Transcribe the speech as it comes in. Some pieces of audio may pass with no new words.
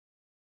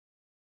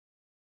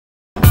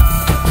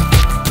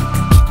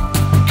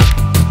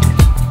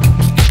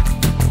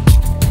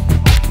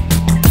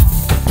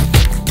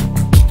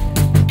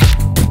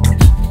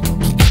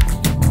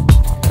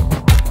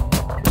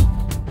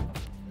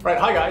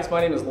my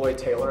name is Lloyd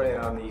Taylor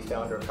and I'm the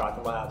founder of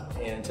Triathlon Lab.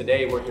 And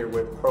today we're here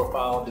with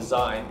Profile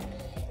Design,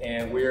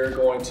 and we're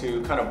going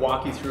to kind of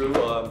walk you through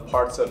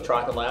parts of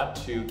Triathlon Lab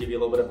to give you a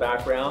little bit of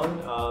background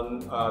on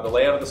the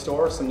layout of the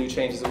store, some new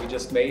changes that we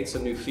just made,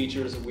 some new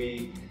features that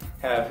we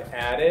have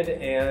added,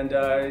 and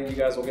you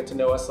guys will get to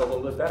know us a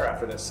little bit better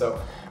after this. So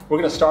we're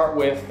going to start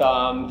with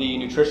the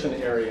nutrition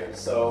area.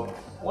 So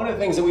one of the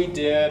things that we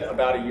did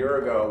about a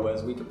year ago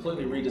was we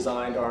completely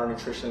redesigned our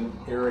nutrition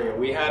area.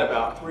 We had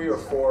about 3 or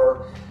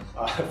 4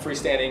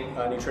 freestanding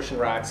nutrition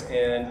racks,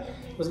 and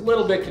it was a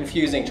little bit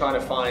confusing trying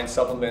to find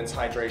supplements,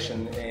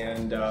 hydration,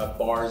 and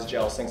bars,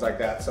 gels, things like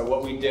that. So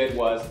what we did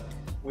was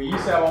we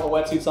used to have all the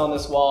wetsuits on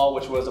this wall,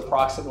 which was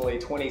approximately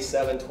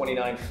 27,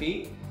 29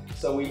 feet.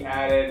 So we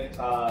added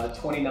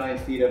 29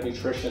 feet of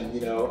nutrition,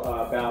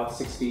 about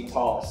 6 feet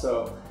tall.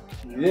 So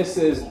this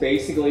is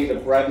basically the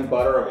bread and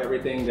butter of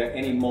everything that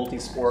any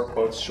multi-sport,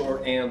 both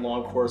short and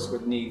long course,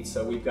 would need.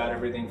 So we've got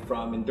everything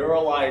from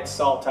Endurolites,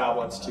 salt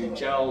tablets, to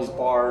gels,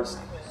 bars,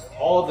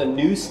 all of the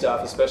new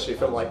stuff, especially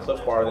from like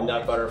Cliff Bar, the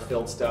nut butter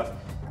filled stuff,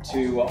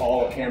 to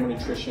all of Camera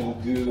Nutrition,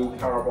 Goo,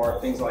 Power Bar,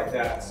 things like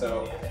that.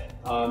 So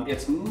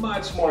it's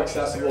much more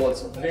accessible,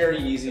 it's very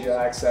easy to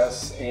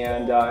access,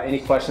 and any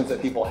questions that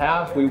people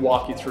have, we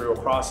walk you through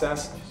a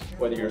process,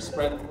 whether you're a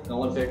sprint, an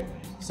Olympic,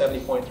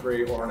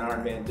 70.3, or an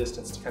Ironman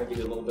distance, to kind of give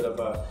you a little bit of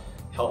a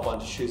help on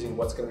choosing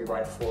what's going to be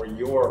right for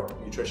your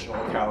nutritional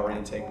and calorie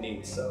intake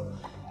needs. So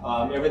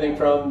everything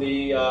from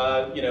the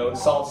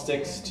salt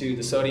sticks to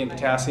the sodium,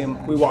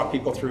 potassium, we walk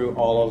people through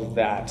all of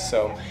that.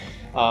 So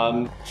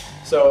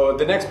so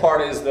the next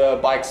part is the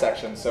bike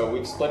section. So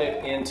we've split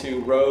it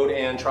into road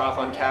and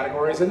triathlon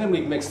categories, and then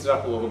we've mixed it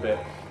up a little bit.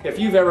 If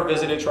you've ever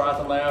visited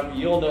Triathlon Lab,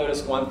 you'll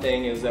notice one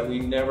thing is that we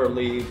never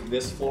leave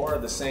this floor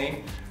the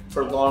same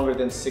for longer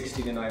than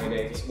 60 to 90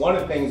 days. One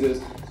of the things is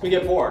we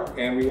get bored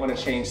and we want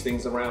to change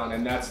things around,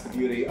 and that's the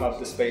beauty of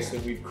the space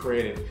that we've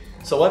created.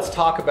 So let's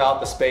talk about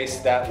the space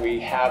that we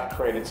have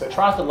created. So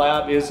Triathlon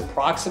Lab is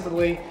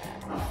approximately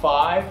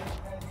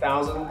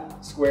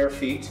 5,000 square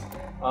feet.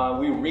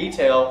 We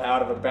retail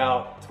out of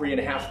about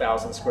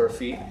 3,500 square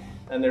feet,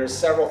 and there's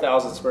several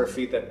thousand square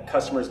feet that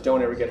customers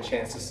don't ever get a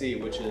chance to see,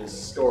 which is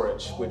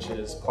storage, which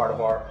is part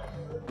of our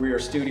rear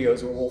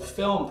studios where we'll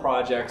film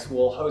projects,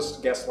 we'll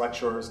host guest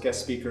lecturers,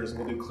 guest speakers,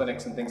 we'll do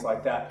clinics and things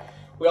like that.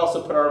 We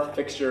also put our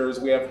fixtures,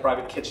 we have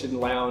private kitchen,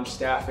 lounge,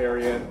 staff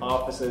area, and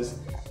offices,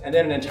 and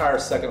then an entire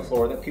second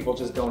floor that people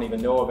just don't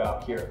even know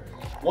about here.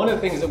 One of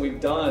the things that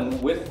we've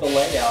done with the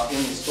layout in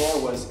the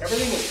store was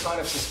everything is kind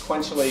of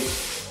sequentially,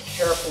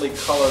 carefully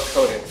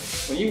color-coded.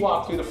 When you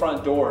walk through the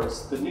front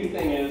doors, the new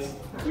thing is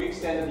we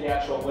extended the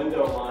actual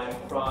window line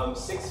from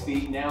 6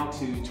 feet now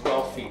to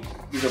 12 feet.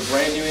 These are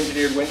brand new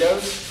engineered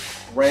windows,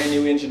 brand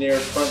new engineered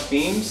front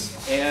beams,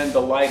 and the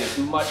light is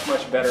much,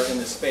 much better in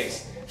this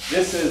space.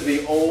 This is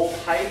the old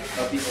height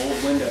of the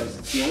old windows.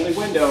 It's the only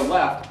window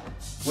left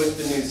with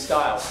the new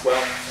style.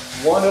 Well,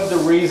 one of the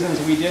reasons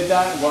we did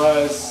that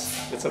was,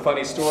 it's a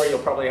funny story, you'll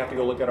probably have to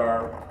go look at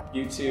our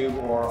YouTube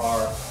or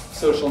our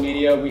social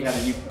media. We had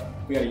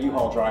a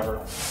U-Haul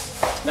driver,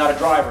 not a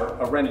driver,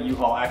 a rented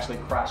U-Haul actually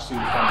crashed through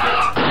the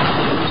front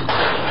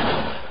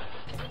gate.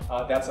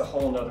 That's a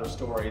whole nother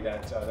story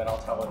that I'll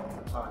tell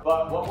another time.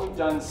 But what we've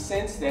done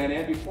since then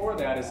and before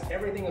that is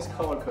everything is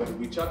color-coded.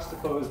 We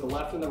juxtapose the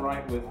left and the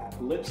right with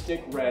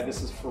lipstick red.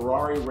 This is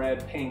Ferrari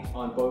red paint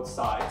on both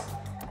sides.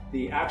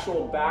 The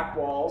actual back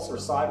walls or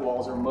side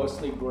walls are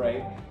mostly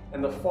gray,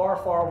 and the far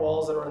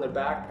walls that are in the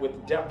back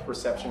with depth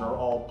perception are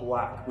all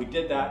black. We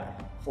did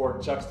that for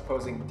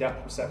juxtaposing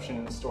depth perception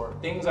in the store.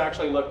 Things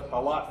actually look a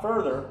lot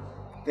further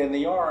than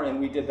they are,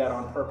 and we did that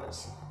on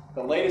purpose.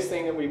 The latest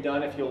thing that we've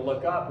done, if you'll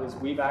look up, is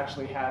we've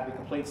actually had the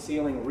complete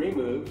ceiling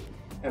removed,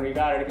 and we've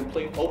added a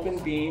complete open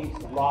beam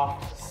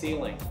loft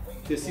ceiling.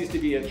 This used to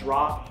be a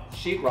drop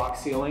sheetrock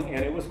ceiling,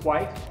 and it was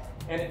white,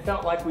 and it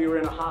felt like we were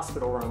in a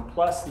hospital room.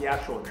 Plus the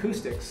actual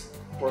acoustics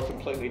were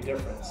completely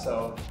different.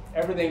 So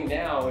everything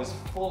now is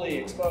fully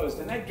exposed,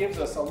 and that gives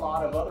us a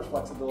lot of other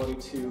flexibility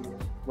to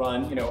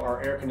run, our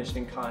air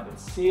conditioning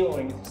conduits,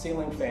 ceiling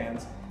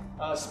fans,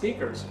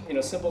 speakers,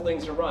 simple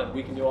things to run.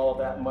 We can do all of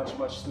that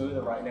much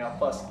smoother right now.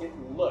 Plus, it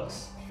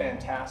looks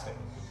fantastic.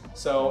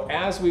 So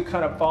as we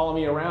kind of follow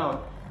me around,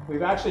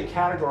 we've actually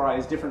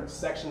categorized different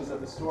sections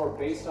of the store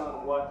based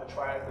on what a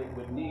triathlete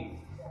would need.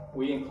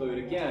 We include,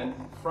 again,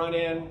 front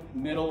end,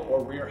 middle,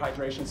 or rear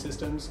hydration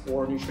systems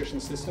or nutrition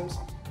systems.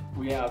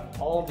 We have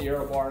all of the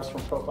aero bars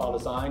from Profile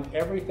Design,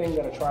 everything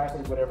that a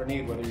triathlete would ever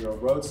need, whether you're a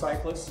road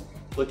cyclist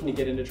looking to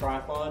get into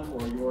triathlon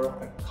or you're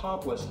an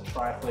accomplished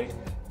triathlete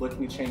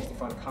looking to change the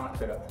front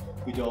cockpit up.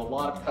 We do a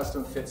lot of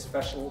custom fit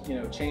special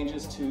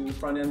changes to the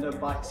front end of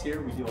bikes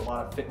here. We do a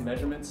lot of fit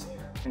measurements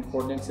and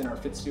coordinates in our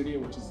fit studio,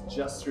 which is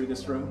just through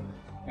this room.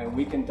 And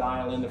we can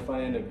dial in the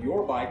front end of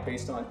your bike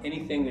based on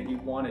anything that you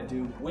want to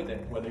do with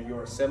it, whether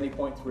you're a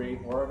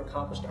 70.3 or an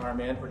accomplished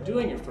Ironman, or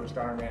doing your first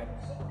Ironman,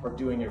 or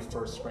doing your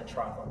first sprint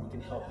triathlon. We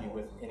can help you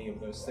with any of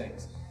those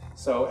things.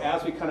 So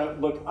as we kind of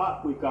look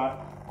up, we've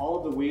got all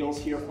of the wheels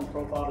here from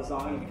Profile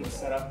Design. We can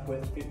set up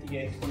with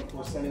 58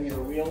 24-centimeter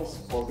wheels,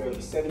 or go to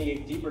the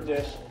 78 deeper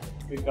dish.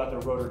 We've got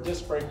the rotor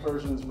disc brake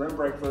versions, rim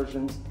brake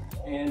versions,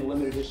 and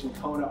limited edition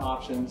Kona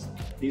options.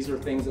 These are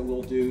things that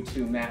we'll do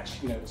to match,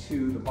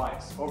 to the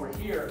bikes. Over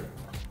here,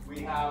 we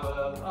have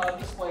a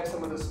display of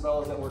some of the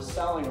Sabellas that we're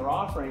selling or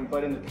offering,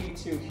 but in the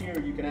P2 here,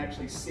 you can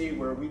actually see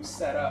where we've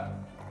set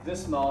up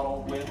this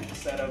model with a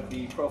set of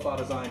the Profile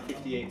Design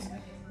 58s.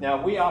 Now,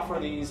 we offer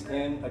these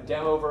in a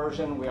demo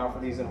version, we offer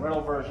these in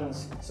rental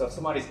versions, so if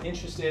somebody's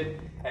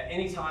interested at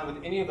any time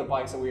with any of the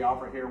bikes that we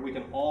offer here, we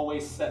can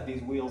always set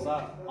these wheels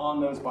up on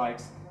those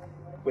bikes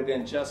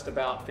within just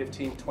about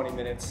 15-20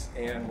 minutes,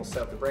 and we'll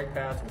set up the brake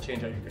pads, we'll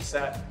change out your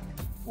cassette,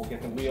 we'll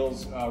get the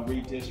wheels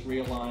redished,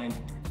 realigned,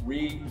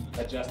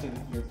 readjusted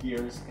your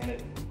gears, and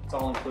it's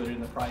all included in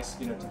the price,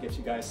 to get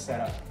you guys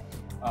set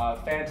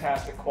up.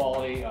 Fantastic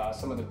quality,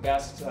 some of the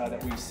best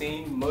that we've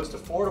seen, most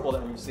affordable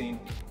that we've seen,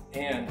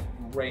 and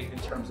great in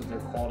terms of their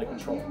quality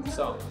control.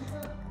 So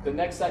the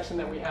next section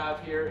that we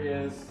have here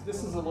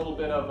this is a little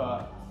bit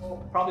of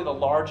probably the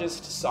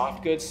largest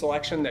soft goods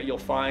selection that you'll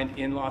find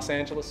in Los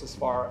Angeles as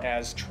far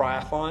as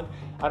triathlon.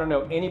 I don't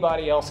know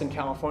anybody else in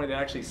California that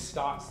actually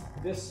stocks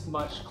this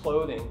much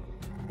clothing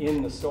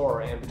in the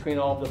store, and between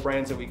all of the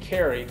brands that we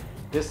carry,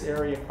 this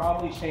area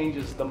probably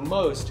changes the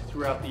most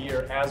throughout the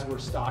year as we're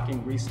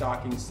stocking,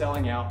 restocking,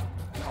 selling out,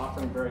 and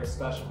offering various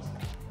specials.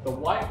 The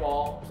white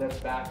wall that's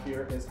back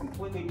here is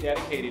completely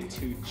dedicated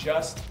to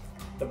just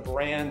the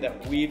brand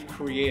that we've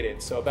created.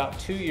 So about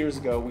 2 years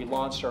ago, we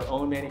launched our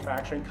own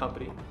manufacturing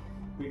company.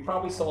 We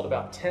probably sold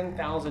about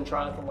 10,000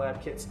 Triathlon Lab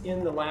kits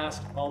in the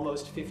last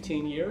almost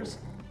 15 years.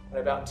 And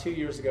about 2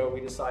 years ago, we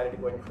decided to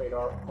go ahead and create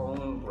our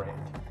own brand.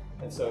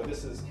 And so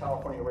this is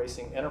California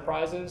Racing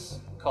Enterprises,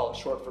 call it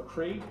short for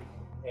CRE,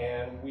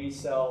 and we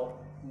sell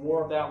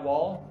more of that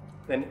wall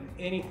than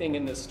anything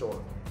in this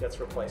store gets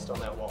replaced on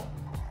that wall.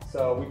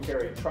 So we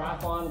carry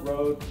triathlon,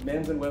 road,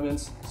 men's and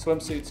women's,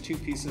 swimsuits, 2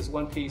 pieces,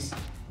 1 piece,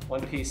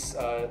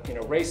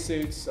 race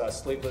suits,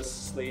 sleeveless,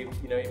 sleeve,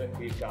 you name it,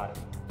 we've got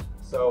it.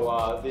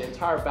 So the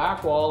entire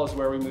back wall is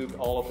where we moved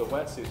all of the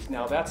wetsuits.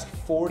 Now that's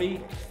 40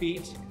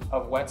 feet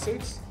of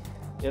wetsuits.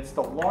 It's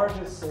the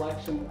largest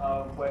selection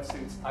of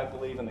wetsuits, I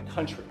believe, in the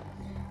country.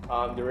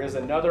 There is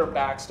another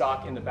back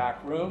stock in the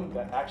back room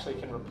that actually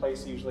can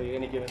replace usually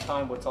any given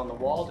time what's on the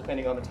wall,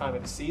 depending on the time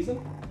of the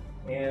season.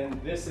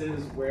 And this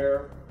is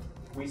where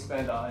we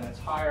spend an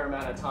entire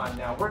amount of time.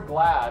 Now, we're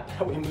glad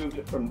that we moved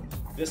it from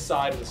this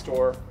side of the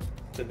store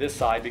to this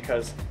side,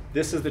 because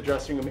this is the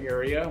dressing room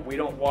area. We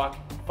don't walk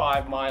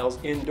 5 miles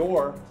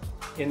indoor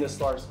in this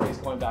large space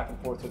going back and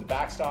forth to the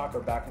back stock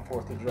or back and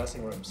forth to the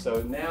dressing room.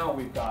 So now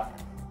we've got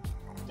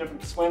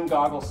different swim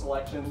goggle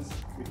selections.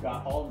 We've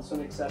got all the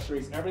swim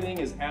accessories. Everything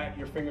is at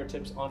your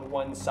fingertips on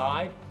one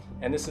side.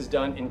 And this is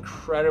done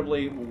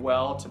incredibly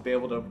well to be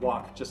able to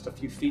walk just a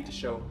few feet to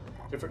show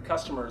different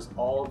customers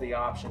all of the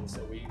options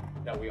that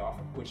we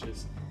offer, which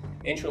is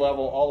entry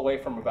level all the way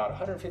from about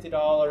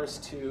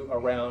 $150 to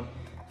around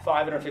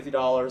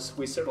 $550.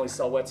 We certainly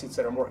sell wetsuits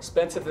that are more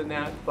expensive than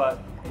that, but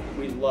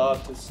we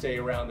love to stay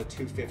around the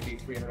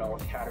 $250,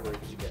 $300 category,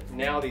 because you get,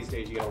 now these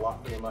days you get a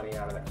lot for your money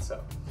out of that. So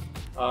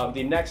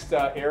the next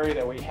area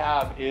that we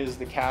have is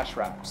the cash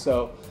wrap.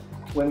 So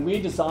when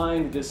we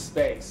designed this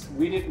space,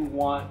 we didn't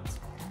want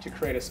to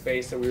create a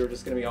space that we were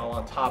just going to be all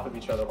on top of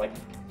each other, like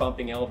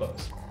bumping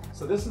elbows.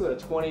 So this is a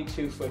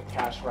 22-foot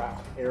cash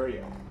wrap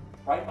area.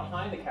 Right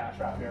behind the cash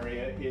wrap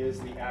area is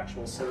the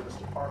actual service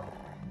department.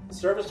 The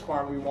service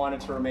department, we wanted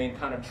to remain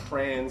kind of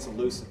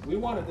translucent. We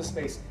wanted this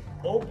space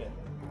open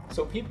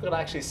so people could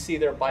actually see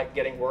their bike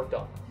getting worked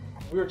on.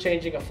 If we were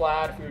changing a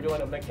flat, if we were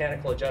doing a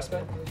mechanical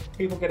adjustment,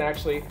 people could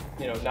actually,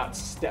 not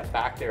step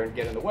back there and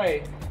get in the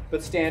way,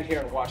 but stand here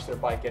and watch their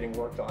bike getting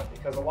worked on.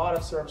 Because a lot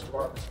of service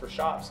departments for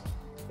shops,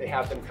 they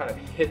have them kind of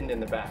hidden in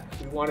the back.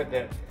 We wanted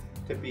them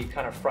to be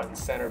kind of front and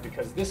center,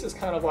 because this is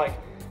kind of like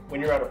when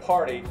you're at a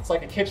party, it's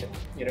like a kitchen.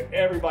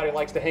 Everybody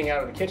likes to hang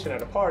out in the kitchen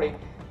at a party.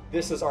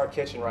 This is our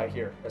kitchen right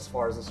here as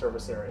far as the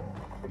service area.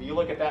 If you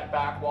look at that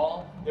back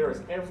wall, there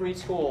is every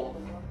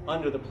tool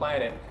under the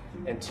planet,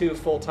 and 2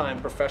 full-time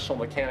professional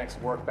mechanics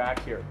work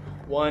back here.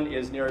 One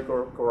is Neri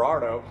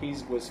Gerardo. He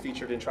was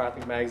featured in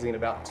Triathlon magazine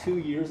about 2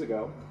 years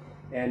ago,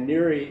 and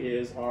Neri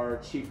is our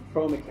chief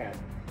pro mechanic.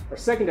 Our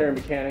secondary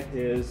mechanic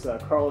is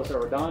Carlos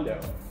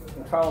Arredondo,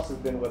 and Carlos has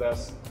been with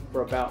us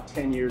for about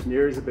 10 years.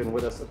 Neri's have been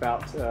with us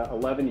about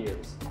 11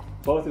 years.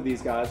 Both of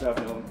these guys I've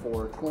known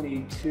for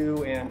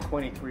 22 and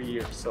 23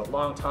 years. So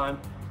long time,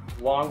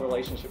 long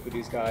relationship with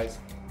these guys.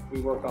 We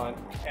work on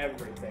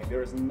everything.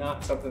 There is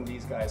not something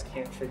these guys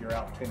can't figure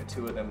out between the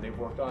 2 of them. They've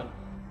worked on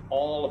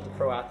all of the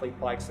pro athlete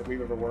bikes that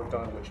we've ever worked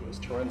on, which was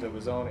Torenzo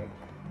Bozzoni,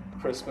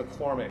 Chris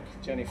McCormick,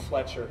 Jenny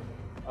Fletcher,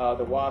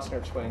 the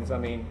Wasner twins.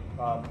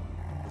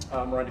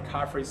 Miranda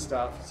Coffrey's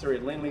stuff, Siri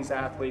Lindley's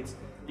athletes,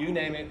 you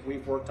name it,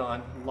 we've worked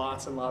on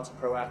lots and lots of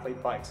pro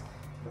athlete bikes.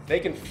 If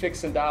they can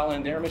fix and dial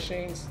in their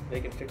machines,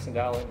 they can fix and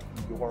dial in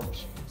your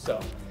machine.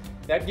 So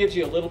that gives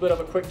you a little bit of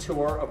a quick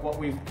tour of what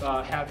we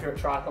have here at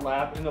Triathlon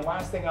Lab. And the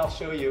last thing I'll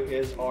show you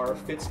is our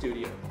fit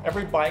studio.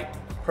 Every bike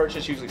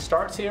purchase usually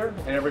starts here,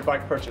 and every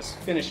bike purchase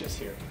finishes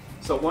here.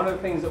 So one of the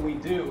things that we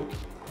do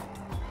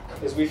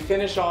is we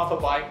finish off a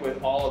bike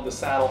with all of the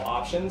saddle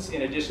options,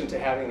 in addition to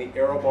having the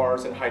aero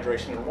bars and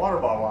hydration and water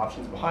bottle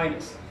options behind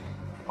us.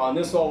 On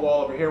this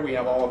wall over here, we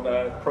have all of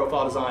the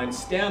Profile Design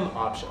stem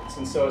options.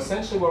 And so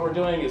essentially what we're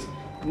doing is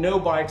no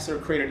bikes are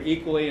created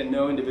equally, and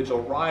no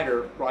individual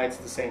rider rides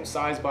the same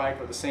size bike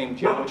or the same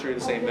geometry or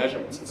the same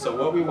measurements. And so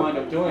what we wind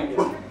up doing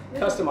is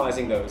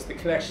customizing those, the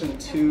connection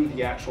to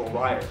the actual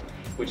rider,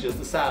 which is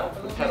the saddle,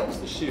 the pedals,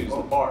 the shoes,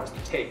 the bars, the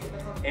tape,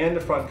 and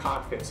the front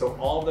cockpit. So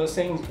all of those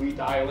things we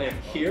dial in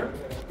here.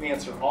 We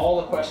answer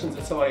all the questions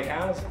that somebody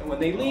has, and when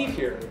they leave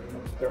here,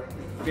 they're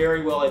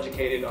very well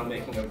educated on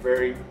making a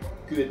very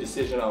good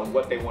decision on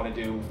what they want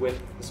to do with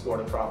the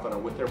sport of triathlon or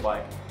with their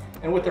bike,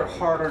 and with their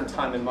hard-earned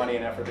time and money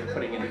and effort they're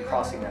putting into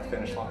crossing that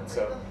finish line.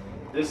 So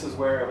this is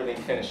where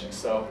everything finishes.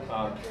 So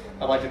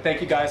I'd like to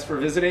thank you guys for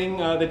visiting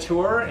the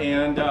tour,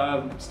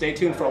 and stay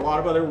tuned for a lot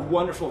of other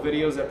wonderful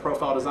videos that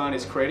Profile Design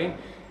is creating,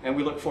 and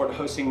we look forward to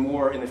hosting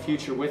more in the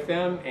future with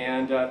them.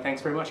 And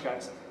thanks very much,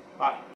 guys. Bye.